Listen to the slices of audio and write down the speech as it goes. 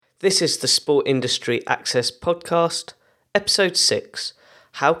This is the Sport Industry Access Podcast, Episode 6,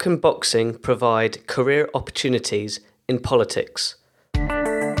 How Can Boxing Provide Career Opportunities in Politics?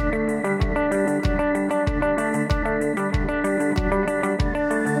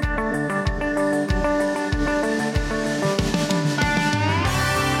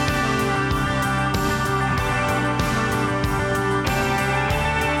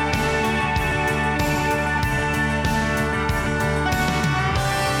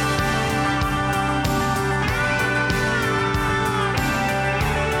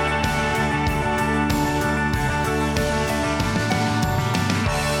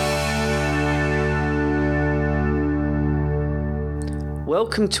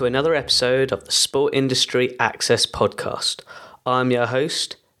 Welcome to another episode of the Sport Industry Access Podcast. I'm your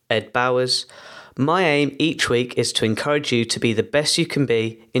host, Ed Bowers. My aim each week is to encourage you to be the best you can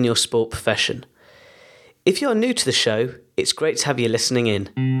be in your sport profession. If you're new to the show, it's great to have you listening in.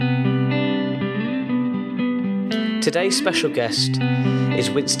 Today's special guest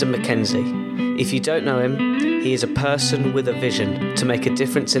is Winston McKenzie. If you don't know him, he is a person with a vision to make a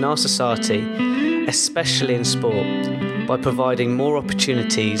difference in our society, especially in sport, by providing more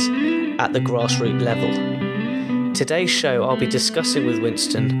opportunities at the grassroots level. Today's show, I'll be discussing with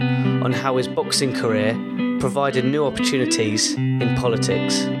Winston on how his boxing career provided new opportunities in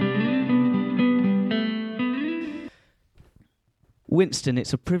politics. Winston,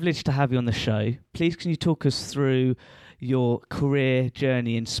 it's a privilege to have you on the show. Please, can you talk us through your career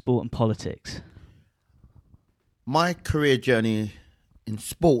journey in sport and politics? My career journey in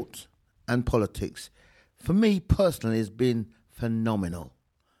sport and politics, for me personally, has been phenomenal.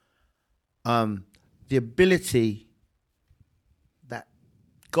 The ability, that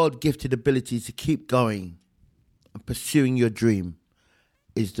God-gifted ability to keep going and pursuing your dream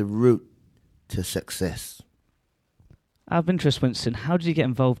is the route to success. Out of interest, Winston, how did you get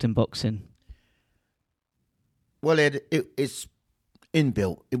involved in boxing? Well, Ed, it's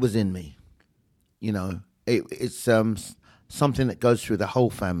inbuilt. It was in me. You know, it's something that goes through the whole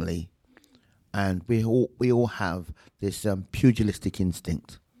family. And we all have this pugilistic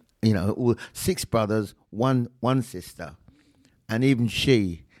instinct, you know. All 6 brothers, one sister, and even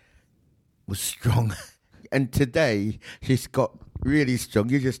she was strong. And today she's got really strong.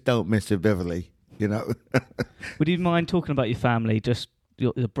 You just don't mess with Beverly, you know. Would you mind talking about your family, just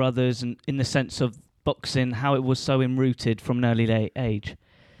your brothers, and in the sense of boxing, how it was so enrooted from an early age?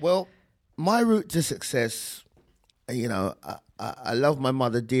 Well, my route to success, you know, I love my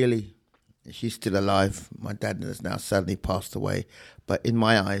mother dearly. She's still alive. My dad has now sadly passed away. But in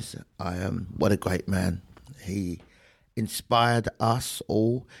my eyes, what a great man. He inspired us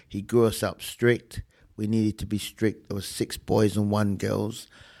all. He grew us up strict. We needed to be strict. There were 6 boys and 1 girl.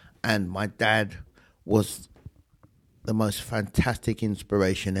 And my dad was the most fantastic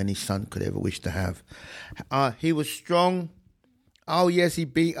inspiration any son could ever wish to have. He was strong. Oh, yes, he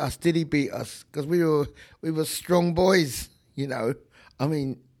beat us. Did he beat us? Because we were strong boys, you know. I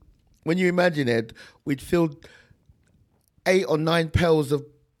mean, when you imagine it, we'd filled 8 or 9 pails of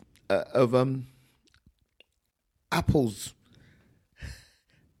apples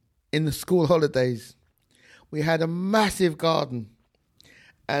in the school holidays. We had a massive garden,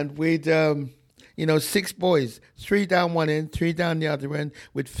 and we'd 6 boys, 3 down one end, 3 down the other end.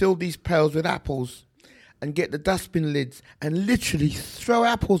 We'd fill these pails with apples and get the dustbin lids and literally throw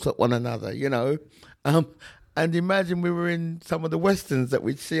apples at one another, you know. And imagine we were in some of the westerns that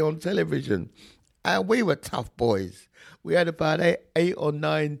we'd see on television. And we were tough boys. We had about 8 or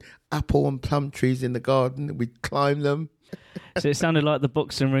 9 apple and plum trees in the garden. We'd climb them. So it sounded like the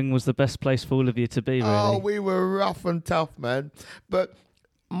boxing ring was the best place for all of you to be, really. Oh, we were rough and tough, man. But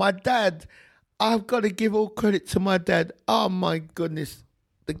my dad, I've got to give all credit to my dad. Oh, my goodness.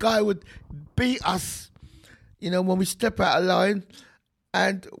 The guy would beat us, you know, when we step out of line.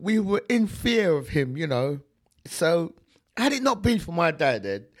 And we were in fear of him, you know. So, had it not been for my dad,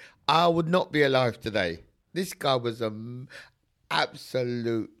 Ed, I would not be alive today. This guy was he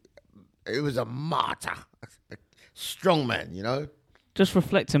was a martyr, a strong man, you know. Just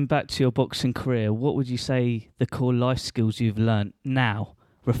reflecting back to your boxing career, what would you say the core life skills you've learnt now,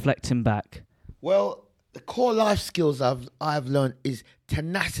 reflecting back? Well, the core life skills I've learned is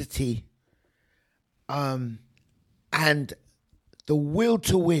tenacity, and the will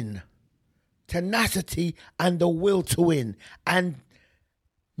to win. Tenacity and the will to win, and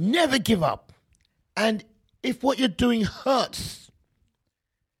never give up. And if what you're doing hurts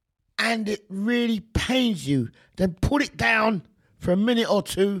and it really pains you, then put it down for a minute or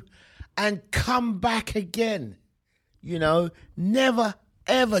 2 and come back again. You know, never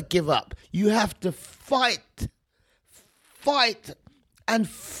ever give up. You have to fight and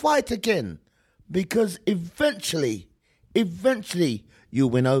fight again, because eventually you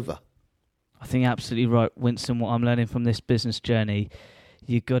win over. I think you're absolutely right, Winston. What I'm learning from this business journey,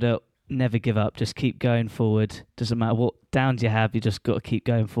 you got to never give up. Just keep going forward. Doesn't matter what downs you have, you just got to keep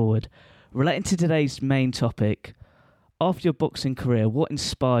going forward. Relating to today's main topic, after your boxing career, what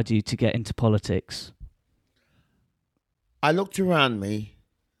inspired you to get into politics? I looked around me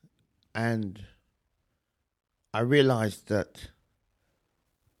and I realised that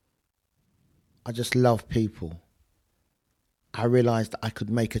I just love people. I realised I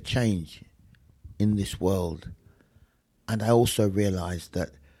could make a change in this world. And I also realised that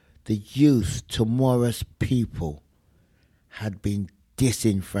the youth, tomorrow's people, had been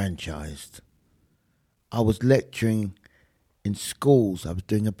disenfranchised. I was lecturing in schools. I was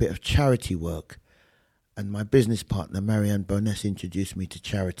doing a bit of charity work. And my business partner, Marianne Boness, introduced me to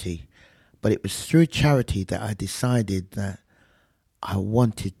charity. But it was through charity that I decided that I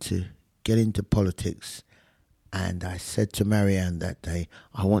wanted to get into politics. And I said to Marianne that day,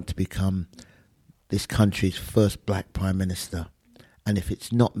 I want to become this country's first black prime minister. And if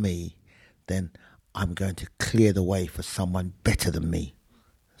it's not me, then I'm going to clear the way for someone better than me,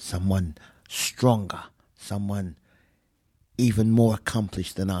 someone stronger, someone even more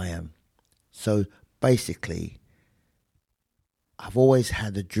accomplished than I am. So basically, I've always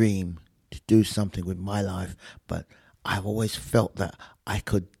had a dream to do something with my life, but I've always felt that I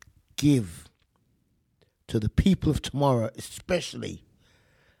could give to the people of tomorrow, especially,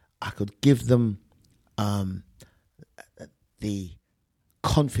 I could give them the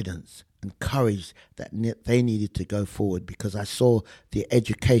confidence and courage that they needed to go forward, because I saw the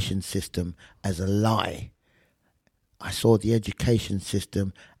education system as a lie. I saw the education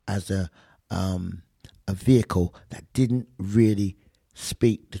system as a vehicle that didn't really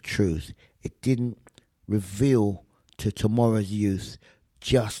speak the truth. It didn't reveal to tomorrow's youth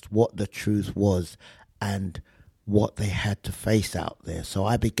just what the truth was and what they had to face out there. So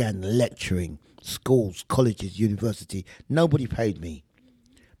I began lecturing schools, colleges, university. Nobody paid me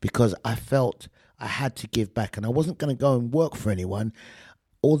because I felt I had to give back, and I wasn't going to go and work for anyone.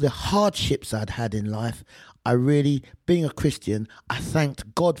 All the hardships I'd had in life, I really, being a Christian, I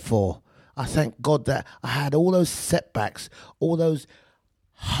thanked God for. I thank God that I had all those setbacks, all those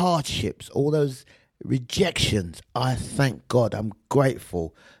hardships, all those rejections. I thank God. I'm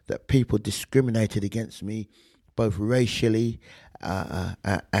grateful that people discriminated against me, both racially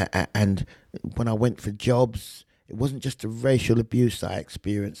and when I went for jobs. It wasn't just the racial abuse I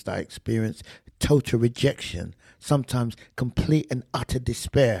experienced. I experienced total rejection, sometimes complete and utter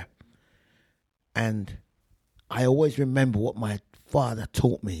despair. And I always remember what my father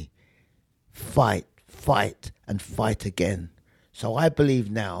taught me: fight, fight, and fight again. So I believe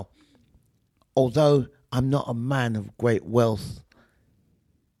now, although I'm not a man of great wealth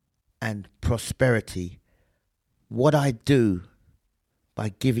and prosperity, what I do by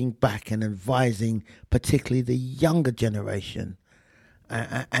giving back and advising particularly the younger generation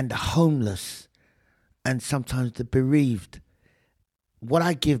and the homeless and sometimes the bereaved, what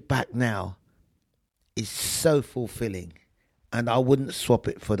I give back now is so fulfilling, and I wouldn't swap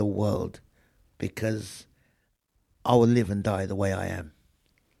it for the world, because I will live and die the way I am.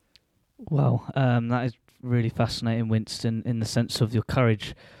 Well, that is really fascinating, Winston, in the sense of your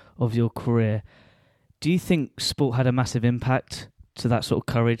courage of your career. Do you think sport had a massive impact to that sort of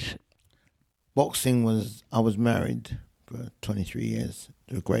courage? Boxing was, I was married for 23 years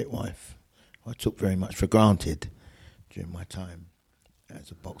to a great wife who I took very much for granted during my time as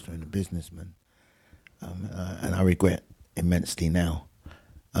a boxer and a businessman. And I regret immensely now.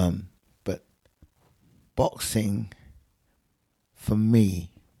 But boxing, for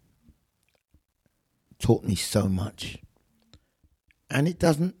me, taught me so much. And it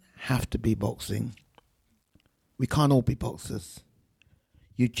doesn't have to be boxing. We can't all be boxers.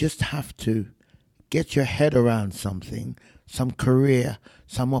 You just have to get your head around something, some career,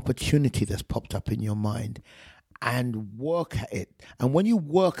 some opportunity that's popped up in your mind, and work at it. And when you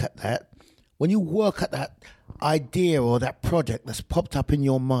work at that idea or that project that's popped up in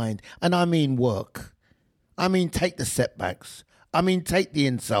your mind, and I mean work, I mean take the setbacks, I mean take the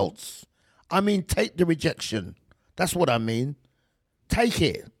insults, I mean take the rejection. That's what I mean. Take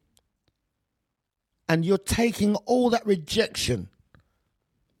it. And you're taking all that rejection,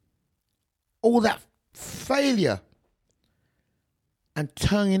 all that failure, and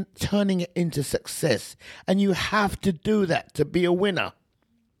turning it into success. And you have to do that to be a winner.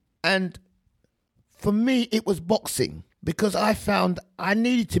 And for me, it was boxing, because I found I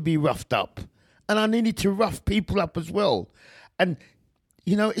needed to be roughed up, and I needed to rough people up as well. And,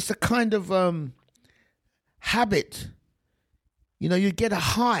 you know, it's a kind of habit. You know, you get a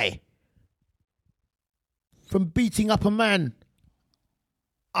high from beating up a man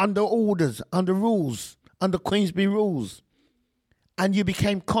under orders, under rules, under Queensberry rules. And you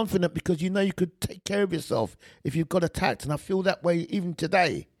became confident because you know you could take care of yourself if you got attacked. And I feel that way even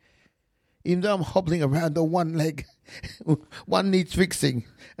today. Even though I'm hobbling around on one leg, one needs fixing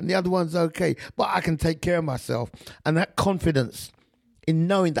and the other one's okay. But I can take care of myself. And that confidence in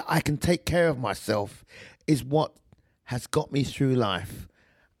knowing that I can take care of myself is what has got me through life.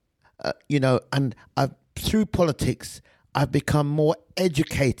 And through politics, I've become more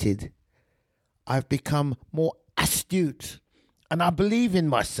educated. I've become more astute. And I believe in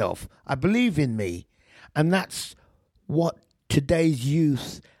myself. I believe in me. And that's what today's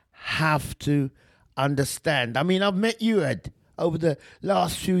youth have to understand. I mean, I've met you, Ed, over the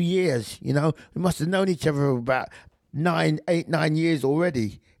last few years. You know, we must have known each other for about 9 years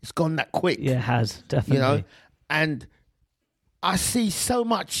already. It's gone that quick. Yeah, it has, definitely. You know, and I see so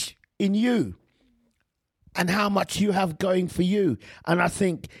much in you and how much you have going for you. And I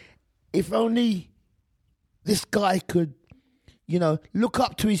think if only this guy could, you know, look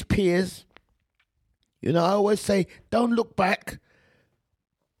up to his peers. You know, I always say, don't look back,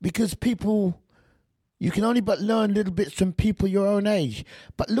 because people, you can only but learn little bits from people your own age.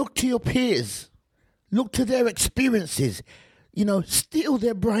 But look to your peers. Look to their experiences. You know, steal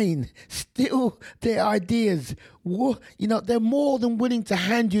their brain, steal their ideas. You know, they're more than willing to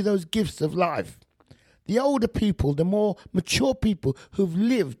hand you those gifts of life. The older people, the more mature people who've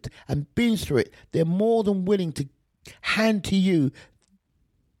lived and been through it, they're more than willing to hand to you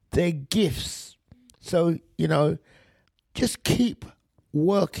their gifts. So, you know, just keep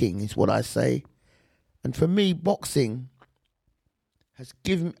working is what I say. And for me, boxing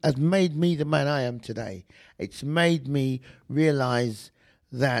has made me the man I am today. It's made me realize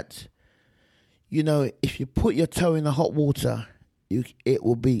that, you know, if you put your toe in the hot water, you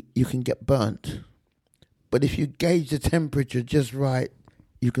can get burnt. But if you gauge the temperature just right,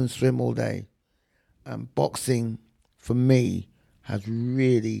 you can swim all day. And boxing, for me, has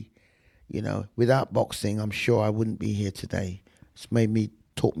really, you know, without boxing, I'm sure I wouldn't be here today. It's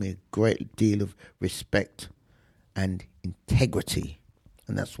taught me a great deal of respect and integrity.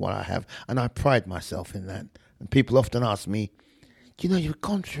 And that's what I have. And I pride myself in that. And people often ask me, you know, you've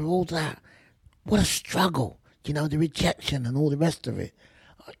gone through all that. What a struggle. You know, the rejection and all the rest of it.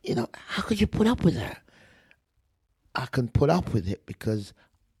 You know, how could you put up with that? I can put up with it because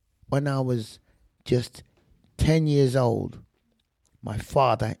when I was just 10 years old, my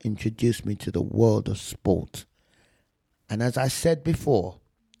father introduced me to the world of sport. And as I said before,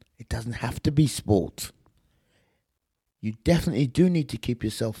 it doesn't have to be sport. You definitely do need to keep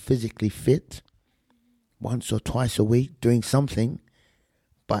yourself physically fit once or twice a week doing something.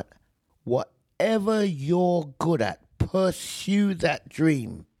 But whatever you're good at, pursue that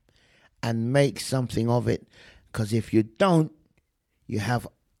dream and make something of it. Because if you don't, you have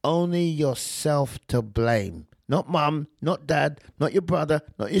only yourself to blame. Not mum, not dad, not your brother,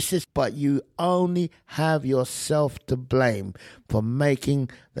 not your sister, but you only have yourself to blame for making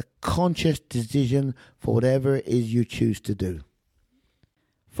the conscious decision for whatever it is you choose to do.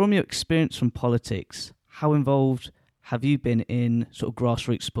 From your experience from politics, how involved have you been in sort of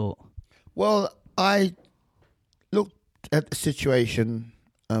grassroots sport? Well, I looked at the situation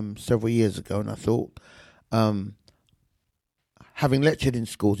several years ago and I thought, having lectured in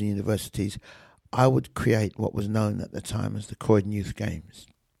schools and universities, I would create what was known at the time as the Croydon Youth Games.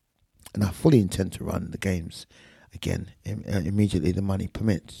 And I fully intend to run the games again immediately the money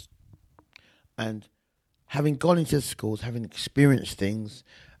permits. And having gone into the schools, having experienced things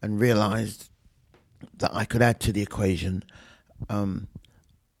and realised that I could add to the equation,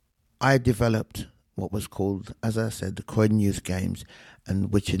 I developed what was called, as I said, the Croydon Youth Games,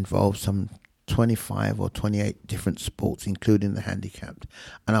 and which involved some 25 or 28 different sports, including the handicapped.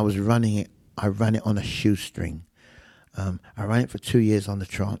 And I was running it. I ran it on a shoestring. I ran it for 2 years on the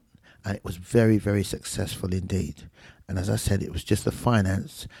trot, and it was very, very successful indeed. And as I said, it was just the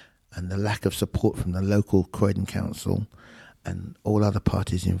finance and the lack of support from the local Croydon Council and all other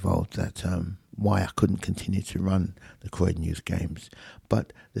parties involved that why I couldn't continue to run the Croydon Youth Games.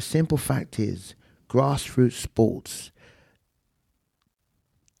 But the simple fact is, grassroots sports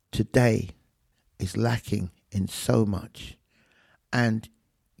today is lacking in so much. And,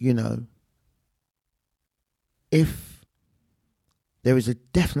 you know, if there is a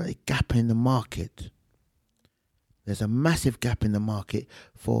definite gap in the market, there's a massive gap in the market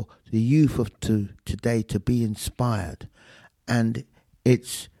for the youth of today to be inspired. And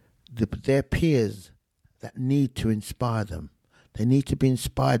it's their peers that need to inspire them. They need to be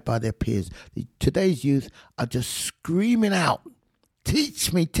inspired by their peers. Today's youth are just screaming out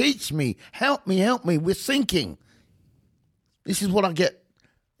Teach me, help me, we're sinking. This is what I get,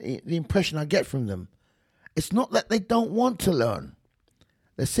 the impression I get from them. It's not that they don't want to learn.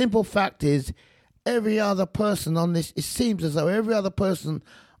 The simple fact is, every other person on this, it seems as though every other person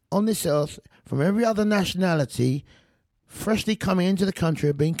on this earth, from every other nationality, freshly coming into the country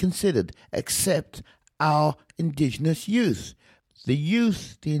are being considered, except our indigenous youth.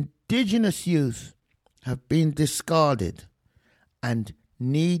 The indigenous youth have been discarded and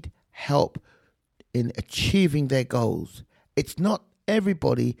need help in achieving their goals. It's not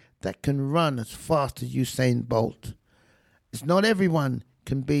everybody that can run as fast as Usain Bolt. It's not everyone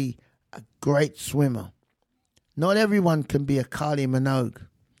can be a great swimmer. Not everyone can be a Kylie Minogue.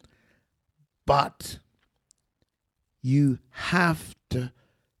 But you have to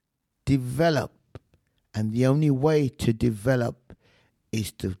develop, and the only way to develop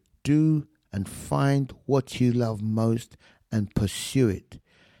is to do and find what you love most and pursue it.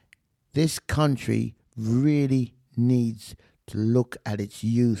 This country really needs to look at its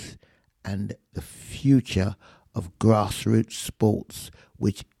youth and the future of grassroots sports,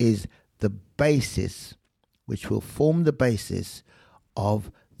 which is the basis, which will form the basis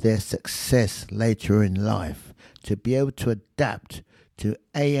of their success later in life, to be able to adapt to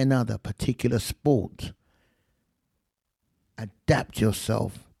another particular sport. Adapt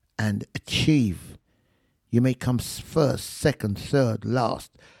yourself and achieve. You may come first, second, third,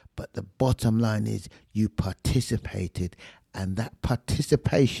 last, but the bottom line is you participated, and that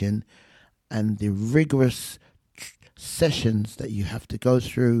participation and the rigorous sessions that you have to go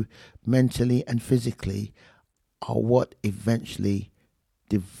through mentally and physically are what eventually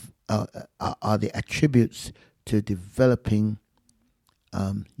are the attributes to developing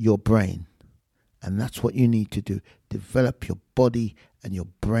your brain. And that's what you need to do. Develop your body and your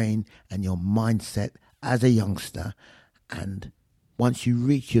brain and your mindset as a youngster. And once you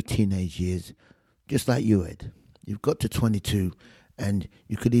reach your teenage years, just like you, Ed, you've got to 22 and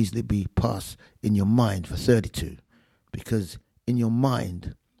you could easily be past in your mind for 32. Because in your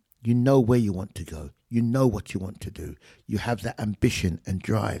mind, you know where you want to go. You know what you want to do. You have that ambition and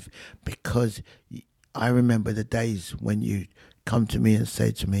drive. Because I remember the days when you come to me and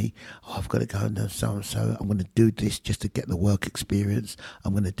say to me, oh, I've got to go and do so-and-so. I'm going to do this just to get the work experience.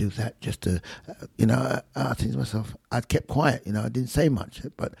 I'm going to do that just to, I think to myself, I kept quiet, I didn't say much.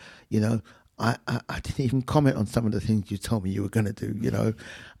 But, I didn't even comment on some of the things you told me you were going to do,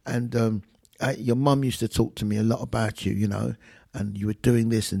 And your mum used to talk to me a lot about you, and you were doing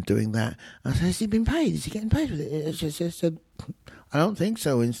this and doing that. And I said, has he been paid? Is he getting paid with it? She said, I don't think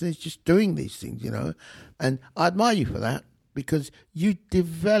so, Winston. He's just doing these things, And I admire you for that, because you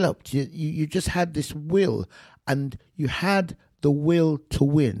developed, you just had this will, and you had the will to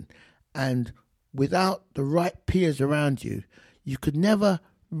win. And without the right peers around you, you could never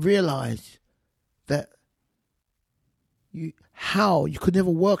realize that you could never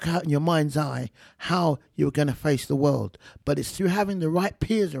work out in your mind's eye how you were going to face the world. But it's through having the right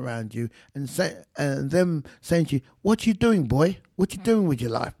peers around you and them saying to you, what you doing, boy? What you doing with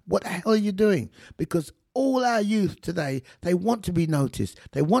your life? What the hell are you doing? Because all our youth today, they want to be noticed.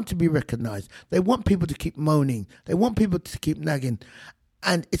 They want to be recognized. They want people to keep moaning. They want people to keep nagging.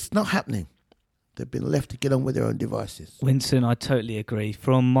 And it's not happening. They've been left to get on with their own devices. Winston, I totally agree.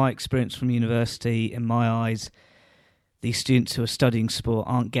 From my experience from university, in my eyes, these students who are studying sport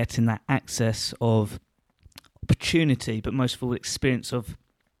aren't getting that access of opportunity, but most of all experience of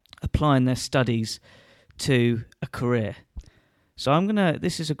applying their studies to a career. So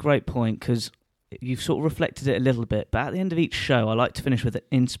this is a great point, because you've sort of reflected it a little bit, but at the end of each show, I like to finish with an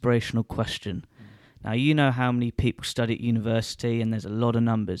inspirational question. Now, you know how many people study at university, and there's a lot of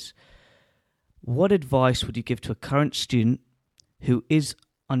numbers. What advice would you give to a current student who is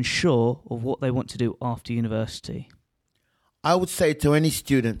unsure of what they want to do after university? I would say to any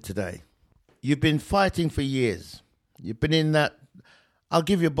student today, you've been fighting for years. You've been in that, I'll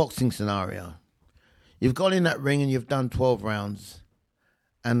give you a boxing scenario. You've gone in that ring and you've done 12 rounds,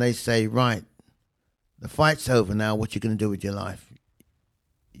 and they say, right, the fight's over now, what you going to do with your life?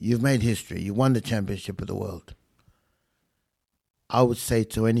 You've made history. You won the championship of the world. I would say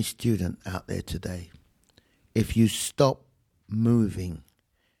to any student out there today, if you stop moving,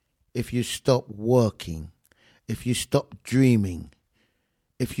 if you stop working, if you stop dreaming,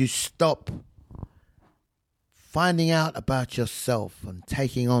 if you stop finding out about yourself and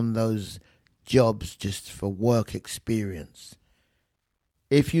taking on those jobs just for work experience,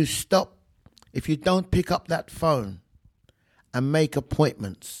 if you don't pick up that phone and make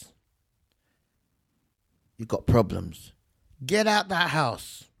appointments, you've got problems. Get out that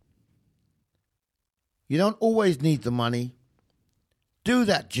house. You don't always need the money. Do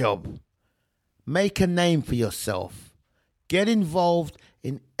that job. Make a name for yourself. Get involved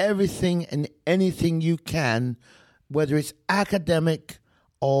in everything and anything you can, whether it's academic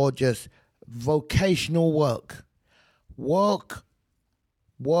or just vocational work. Work.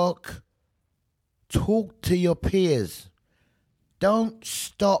 Talk to your peers. Don't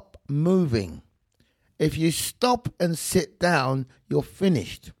stop moving. If you stop and sit down, you're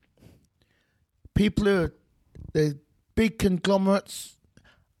finished. The big conglomerates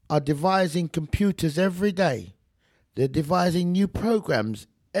are devising computers every day. They're devising new programs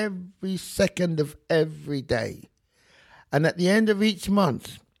every second of every day. And at the end of each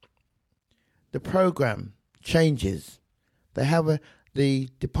month, the program changes. They have the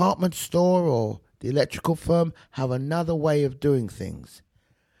department store or the electrical firm have another way of doing things.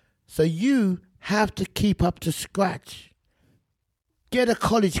 So you have to keep up to scratch. Get a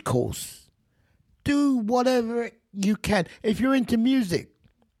college course. Do whatever you can. If you're into music,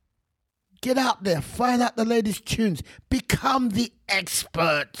 get out there, find out the latest tunes, become the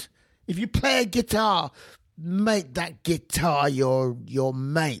expert. If you play a guitar, make that guitar your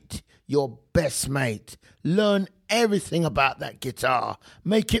mate, your best mate. Learn everything about that guitar.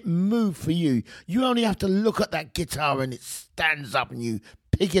 Make it move for you. You only have to look at that guitar and it stands up and you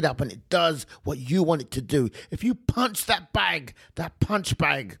pick it up and it does what you want it to do. If you punch that punch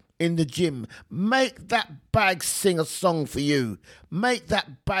bag in the gym, make that bag sing a song for you. Make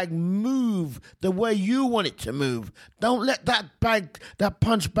that bag move the way you want it to move. Don't let that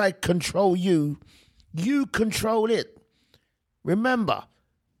punch bag control you. You control it. Remember,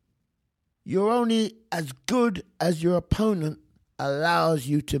 you're only as good as your opponent allows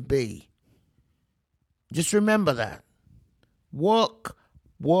you to be. Just remember that. Work,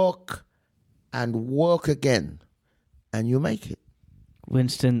 and work again, and you'll make it.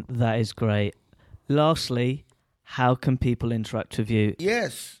 Winston, that is great. Lastly, how can people interact with you?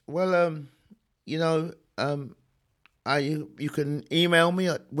 Yes, well, you can email me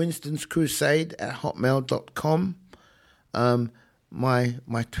at winstonscrusade@hotmail.com.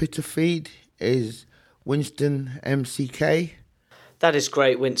 My Twitter feed is WinstonMCK. That is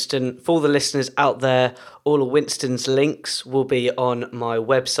great, Winston. For all the listeners out there, all of Winston's links will be on my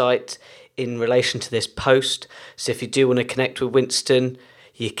website in relation to this post. So if you do want to connect with Winston,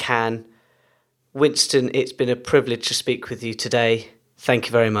 you can. Winston, it's been a privilege to speak with you today. Thank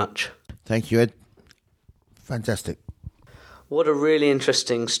you very much. Thank you, Ed. Fantastic. What a really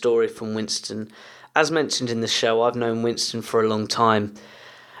interesting story from Winston. As mentioned in the show, I've known Winston for a long time,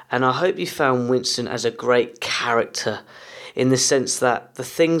 and I hope you found Winston as a great character, in the sense that the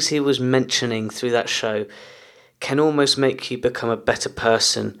things he was mentioning through that show can almost make you become a better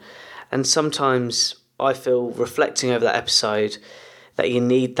person. And sometimes I feel, reflecting over that episode, that you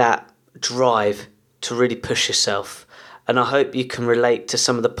need that drive to really push yourself. And I hope you can relate to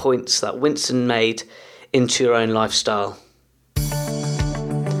some of the points that Winston made into your own lifestyle.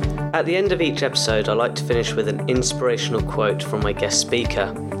 At the end of each episode, I like to finish with an inspirational quote from my guest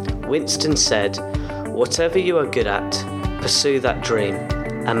speaker. Winston said, "Whatever you are good at, pursue that dream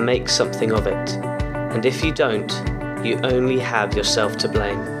and make something of it. And if you don't, you only have yourself to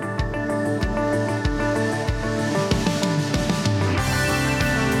blame."